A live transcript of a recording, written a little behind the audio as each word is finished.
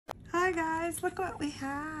guys, look what we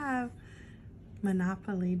have.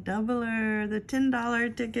 Monopoly Doubler, the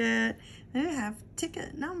 $10 ticket. They have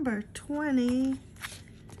ticket number 20.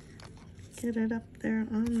 Get it up there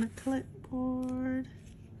on the clipboard.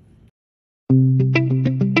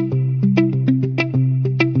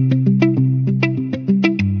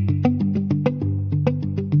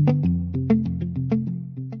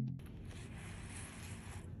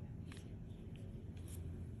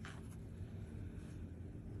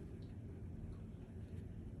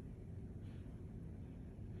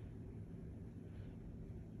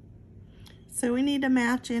 So we need to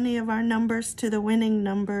match any of our numbers to the winning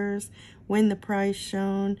numbers when the prize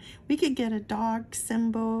shown. We could get a dog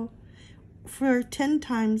symbol for 10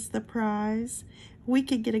 times the prize. We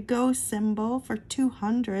could get a go symbol for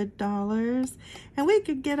 $200. And we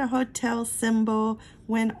could get a hotel symbol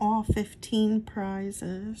when all 15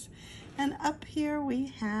 prizes. And up here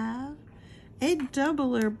we have a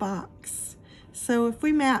doubler box. So if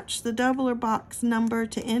we match the doubler box number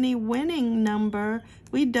to any winning number,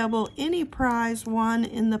 we double any prize won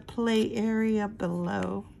in the play area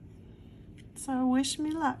below. So wish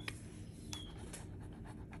me luck.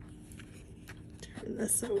 Turn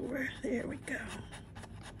this over. There we go.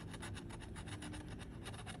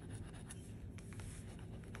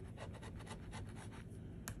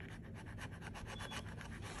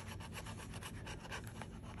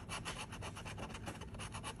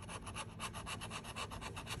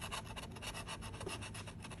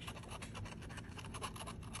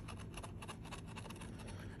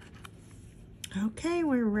 Okay,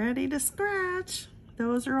 we're ready to scratch.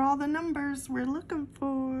 Those are all the numbers we're looking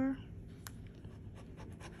for.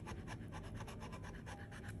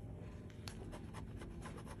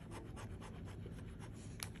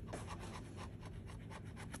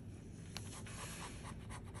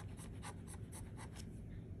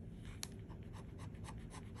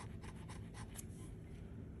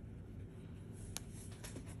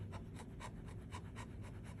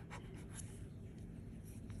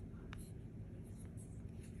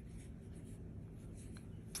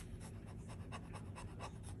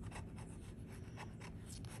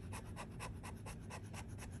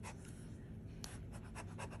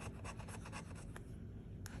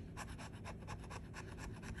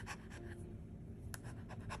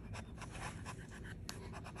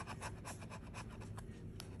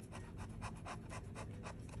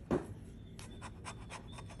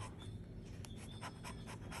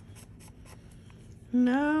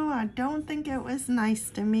 No, I don't think it was nice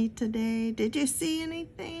to me today. Did you see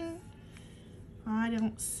anything? I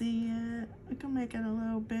don't see it. We can make it a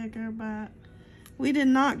little bigger, but we did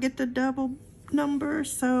not get the double number,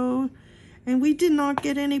 and we did not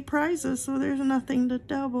get any prizes, so there's nothing to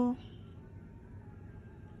double.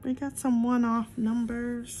 We got some one-off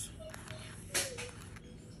numbers.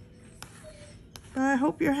 But I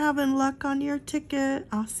hope you're having luck on your ticket.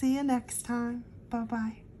 I'll see you next time.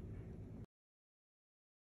 Bye-bye.